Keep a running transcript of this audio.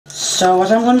So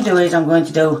what I'm going to do is I'm going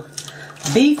to do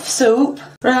beef soup.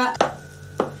 Right.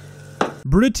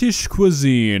 British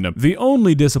cuisine, the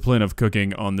only discipline of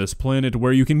cooking on this planet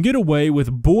where you can get away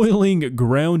with boiling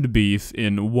ground beef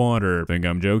in water. Think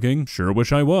I'm joking? Sure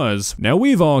wish I was. Now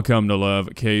we've all come to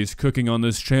love Kay's cooking on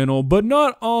this channel, but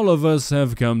not all of us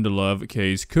have come to love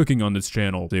Kay's cooking on this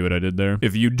channel. See what I did there?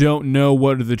 If you don't know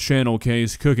what the channel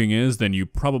Kay's cooking is, then you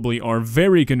probably are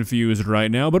very confused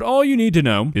right now, but all you need to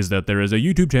know is that there is a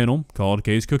YouTube channel called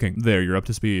Kay's Cooking. There, you're up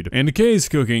to speed. And Kay's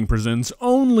Cooking presents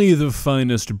only the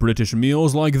finest British meals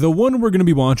like the one we're going to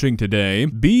be watching today,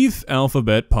 beef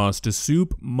alphabet pasta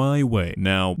soup my way.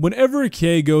 Now, whenever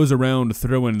Kay goes around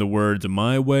throwing the words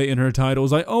my way in her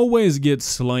titles, I always get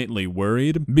slightly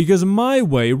worried because my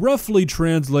way roughly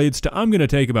translates to I'm going to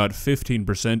take about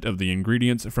 15% of the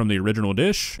ingredients from the original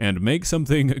dish and make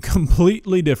something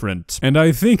completely different. And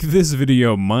I think this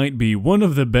video might be one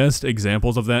of the best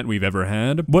examples of that we've ever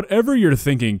had. Whatever you're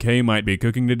thinking Kay might be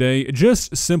cooking today,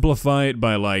 just simplify it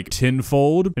by like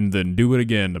tenfold and then do it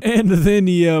again. And then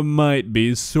you might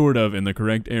be sort of in the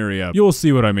correct area. You'll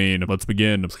see what I mean. Let's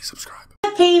begin. Please subscribe.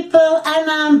 People,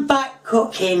 and I'm back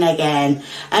cooking again.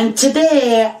 And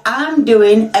today I'm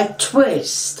doing a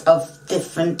twist of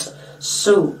different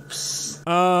soups.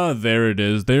 There it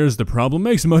is. There's the problem.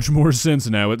 Makes much more sense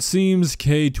now. It seems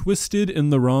Kay twisted in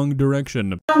the wrong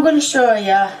direction. I'm going to show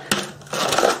you.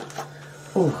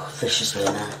 Oh, viciously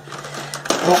now.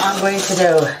 What I'm going to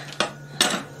do.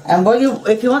 And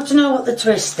if you want to know what the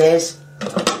twist is,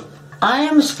 I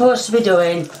am supposed to be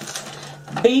doing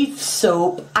beef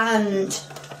soup and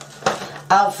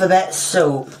alphabet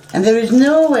soup. And there is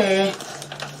no way,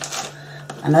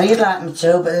 I know you'd like me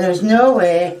to, but there is no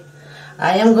way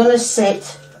I am going to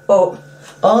sit up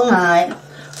all night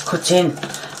cutting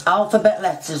alphabet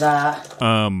letters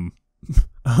out.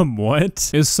 What?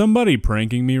 Is somebody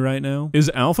pranking me right now? Is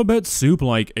alphabet soup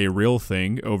like a real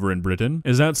thing over in Britain?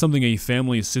 Is that something a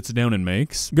family sits down and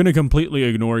makes? I'm gonna completely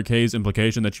ignore Kay's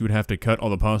implication that you would have to cut all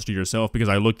the pasta yourself because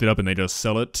I looked it up and they just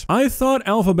sell it. I thought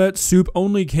alphabet soup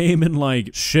only came in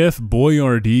like Chef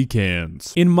Boyardee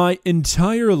cans. In my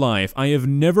entire life, I have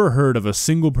never heard of a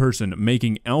single person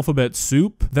making alphabet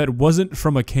soup that wasn't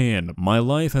from a can. My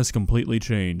life has completely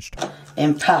changed.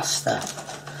 In pasta.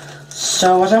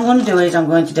 So what I'm going to do is I'm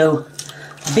going to do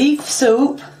beef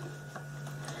soup,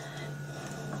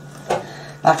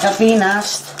 like I've been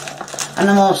asked, and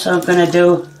I'm also going to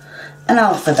do an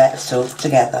alphabet soup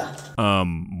together.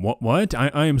 What?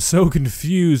 I am so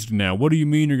confused now. What do you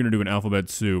mean you're gonna do an alphabet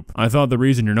soup? I thought the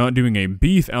reason you're not doing a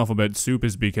beef alphabet soup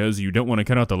is because you don't want to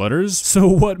cut out the letters? So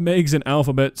what makes an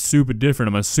alphabet soup different?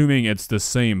 I'm assuming it's the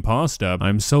same pasta.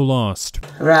 I'm so lost.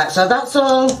 Right, so that's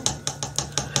all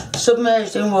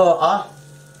submerged in water.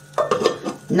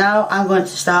 Now I'm going to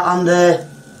start on the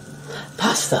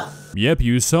pasta. Yep,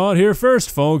 you saw it here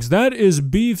first, folks. That is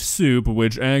beef soup,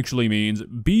 which actually means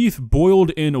beef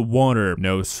boiled in water.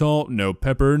 No salt, no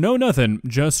pepper, no nothing.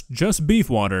 Just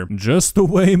beef water. Just the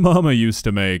way Mama used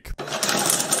to make.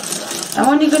 And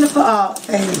when you're going to put out,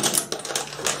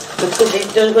 because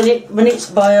it does, when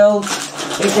it's boiled,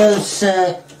 it does,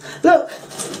 look,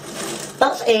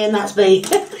 that's A and that's B.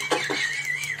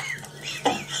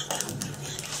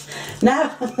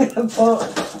 Now I'm going to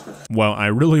put... Well, I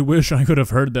really wish I could have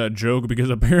heard that joke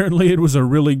because apparently it was a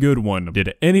really good one.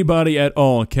 Did anybody at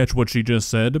all catch what she just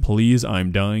said? Please,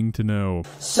 I'm dying to know.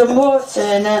 Some water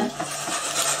in it.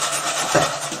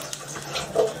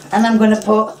 And I'm going to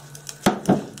put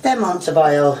them on to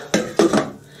boil.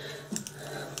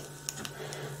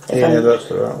 Yeah, that's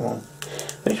the right one.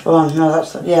 Which one? No,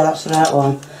 that's the right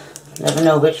one. Never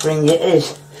know which ring it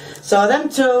is. So them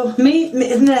two,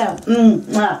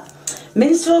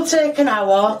 mince will take an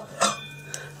hour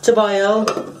to boil,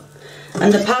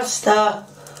 and the pasta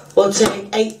will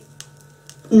take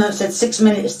 6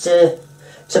 minutes to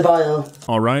boil.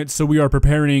 Alright, so we are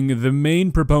preparing the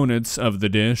main proponents of the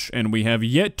dish, and we have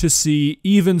yet to see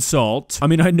even salt. I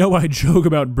mean, I know I joke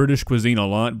about British cuisine a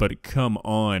lot, but come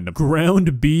on.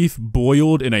 Ground beef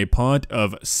boiled in a pot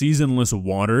of seasonless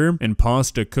water and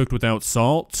pasta cooked without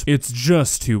salt? It's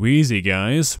just too easy,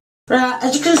 guys. Right,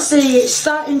 as you can see, it's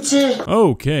starting to...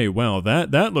 Okay, well,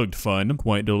 that looked fun.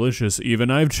 Quite delicious, even.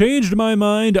 I've changed my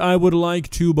mind. I would like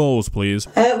 2 bowls, please.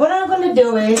 What I'm going to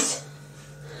do is...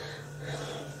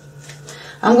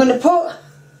 I'm going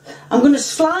to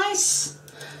slice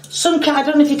some... I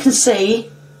don't know if you can see.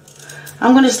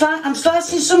 I'm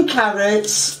slicing some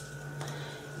carrots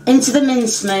into the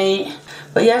mincemeat.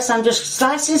 But yes, I'm just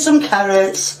slicing some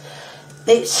carrots.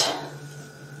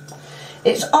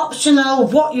 It's optional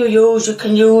what you use. You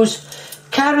can use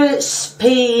carrots,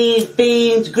 peas,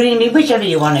 beans, green beans, whichever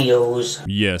you want to use.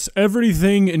 Yes,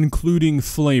 everything including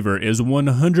flavor is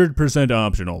 100%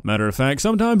 optional. Matter of fact,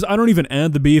 sometimes I don't even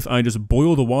add the beef, I just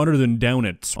boil the water then down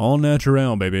it. All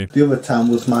natural, baby. The other time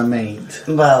was my mate.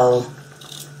 Well,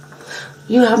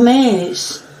 you have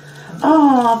mates.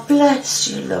 Oh, bless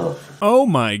you, love. Oh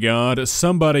my god,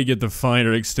 somebody get the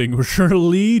fire extinguisher.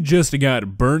 Lee just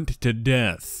got burnt to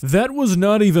death. That was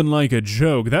not even like a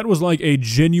joke. That was like a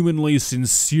genuinely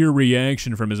sincere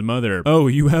reaction from his mother. Oh,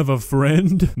 you have a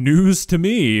friend? News to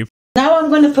me. Now I'm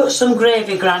going to put some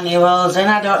gravy granules in.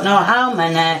 I don't know how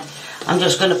many. I'm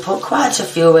just going to put quite a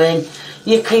few in.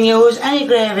 You can use any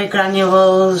gravy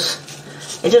granules.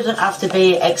 It doesn't have to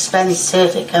be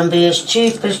expensive. It can be as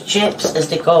cheap as chips, as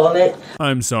they call it.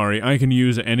 I'm sorry, I can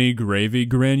use any gravy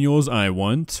granules I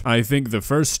want. I think the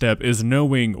first step is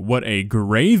knowing what a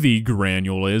gravy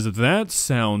granule is. That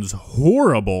sounds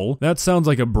horrible. That sounds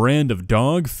like a brand of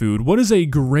dog food. What is a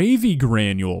gravy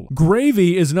granule?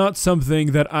 Gravy is not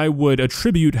something that I would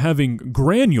attribute having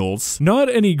granules. Not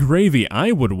any gravy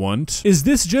I would want. Is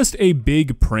this just a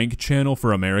big prank channel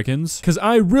for Americans? Because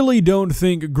I really don't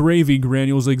think gravy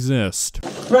granules exist.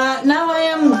 Right, now I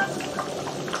am...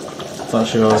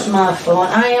 That's yours. That's my phone.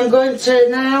 I am going to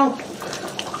now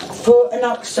put an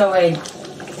OXO in.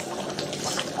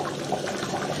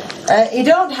 You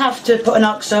don't have to put an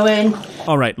OXO in.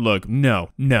 Alright, look, no.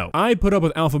 I put up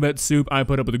with alphabet soup, I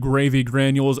put up with gravy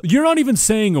granules. You're not even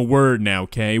saying a word now,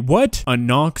 Kay. What?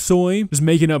 Anoxoy? Just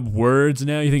making up words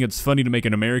now? You think it's funny to make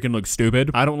an American look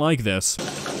stupid? I don't like this.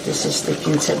 This is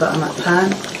sticking to the bottom of that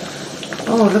pan.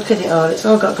 Oh, look at it all. It's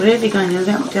all got gravy granules.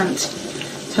 They haven't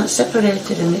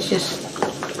separated them. It's just...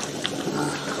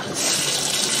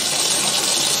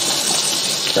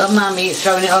 Don't mind me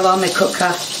throwing it all on my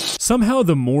cooker. Somehow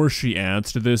the more she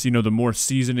adds to this, you know, the more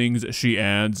seasonings she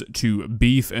adds to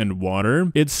beef and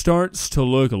water, it starts to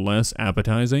look less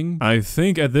appetizing. I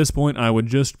think at this point I would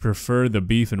just prefer the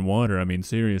beef and water. I mean,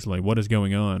 seriously, what is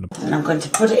going on? And I'm going to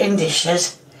put it in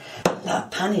dishes.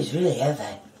 That pan is really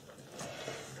heavy.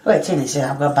 Wait till you see,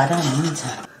 I've got bad on, haven't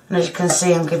I? And as you can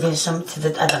see, I'm giving some to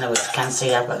the... I don't know if you can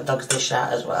see, I've got the dog's dish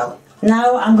out as well.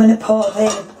 Now I'm going to pour the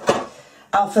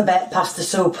alphabet pasta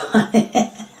soup.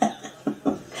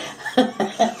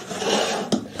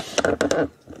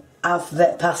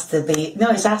 Alphabet pasta beef.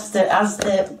 No, it's as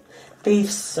the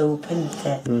beef soup, isn't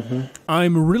it? Mm-hmm.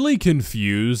 I'm really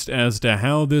confused as to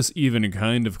how this even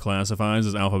kind of classifies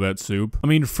as alphabet soup. I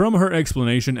mean, from her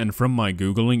explanation and from my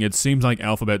Googling, it seems like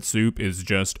alphabet soup is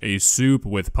just a soup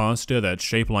with pasta that's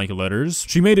shaped like letters.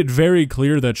 She made it very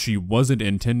clear that she wasn't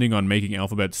intending on making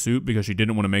alphabet soup because she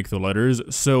didn't want to make the letters,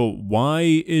 so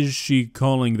why is she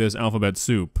calling this alphabet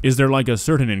soup? Is there like a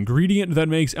certain ingredient that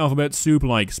makes alphabet soup,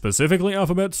 like specifically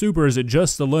alphabet soup, or is it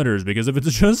just the letters? Because if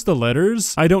it's just the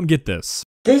letters, I don't get this.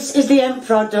 This is the end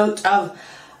product of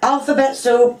alphabet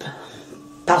soup,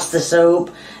 pasta soup,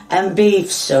 and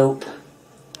beef soup.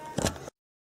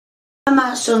 And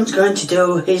my son's going to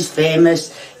do his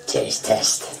famous taste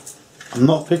test. I'm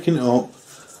not picking it up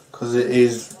because it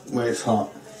is where it's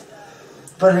hot.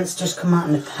 But it's just come out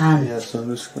in the pan. Yeah, so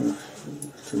I'm just gonna.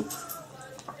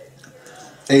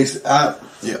 It's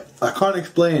yeah. I can't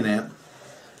explain it,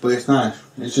 but it's nice.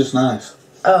 It's just nice.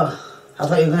 Oh, I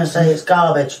thought you were going to say it's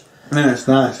garbage. No, it's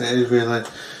nice. It is really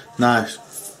nice.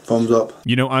 Thumbs up.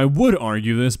 You know, I would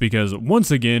argue this because,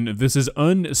 once again, this is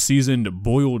unseasoned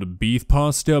boiled beef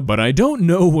pasta, but I don't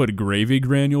know what gravy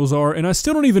granules are, and I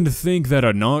still don't even think that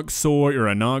anoxoy or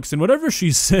anoxin, whatever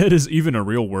she said, is even a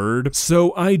real word.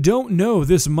 So I don't know.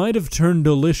 This might have turned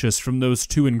delicious from those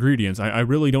two ingredients. I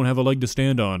really don't have a leg to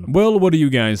stand on. Well, what do you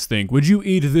guys think? Would you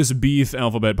eat this beef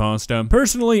alphabet pasta?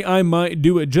 Personally, I might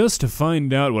do it just to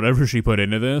find out whatever she put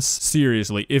into this.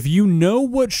 Seriously, if you know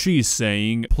what she's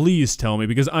saying, please tell me,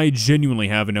 because I genuinely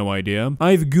have no idea.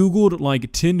 I've googled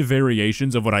like 10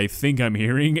 variations of what I think I'm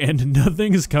hearing and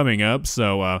nothing's coming up,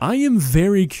 so I am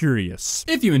very curious.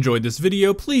 If you enjoyed this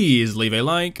video, please leave a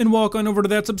like and walk on over to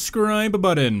that subscribe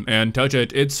button and touch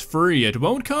it. It's free. It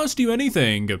won't cost you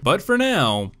anything. But for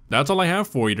now, that's all I have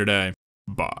for you today.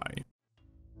 Bye.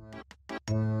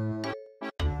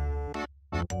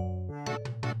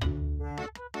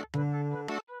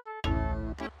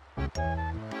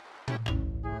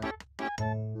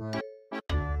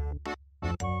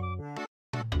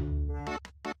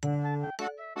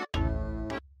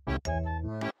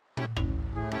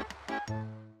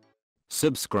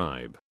 Subscribe.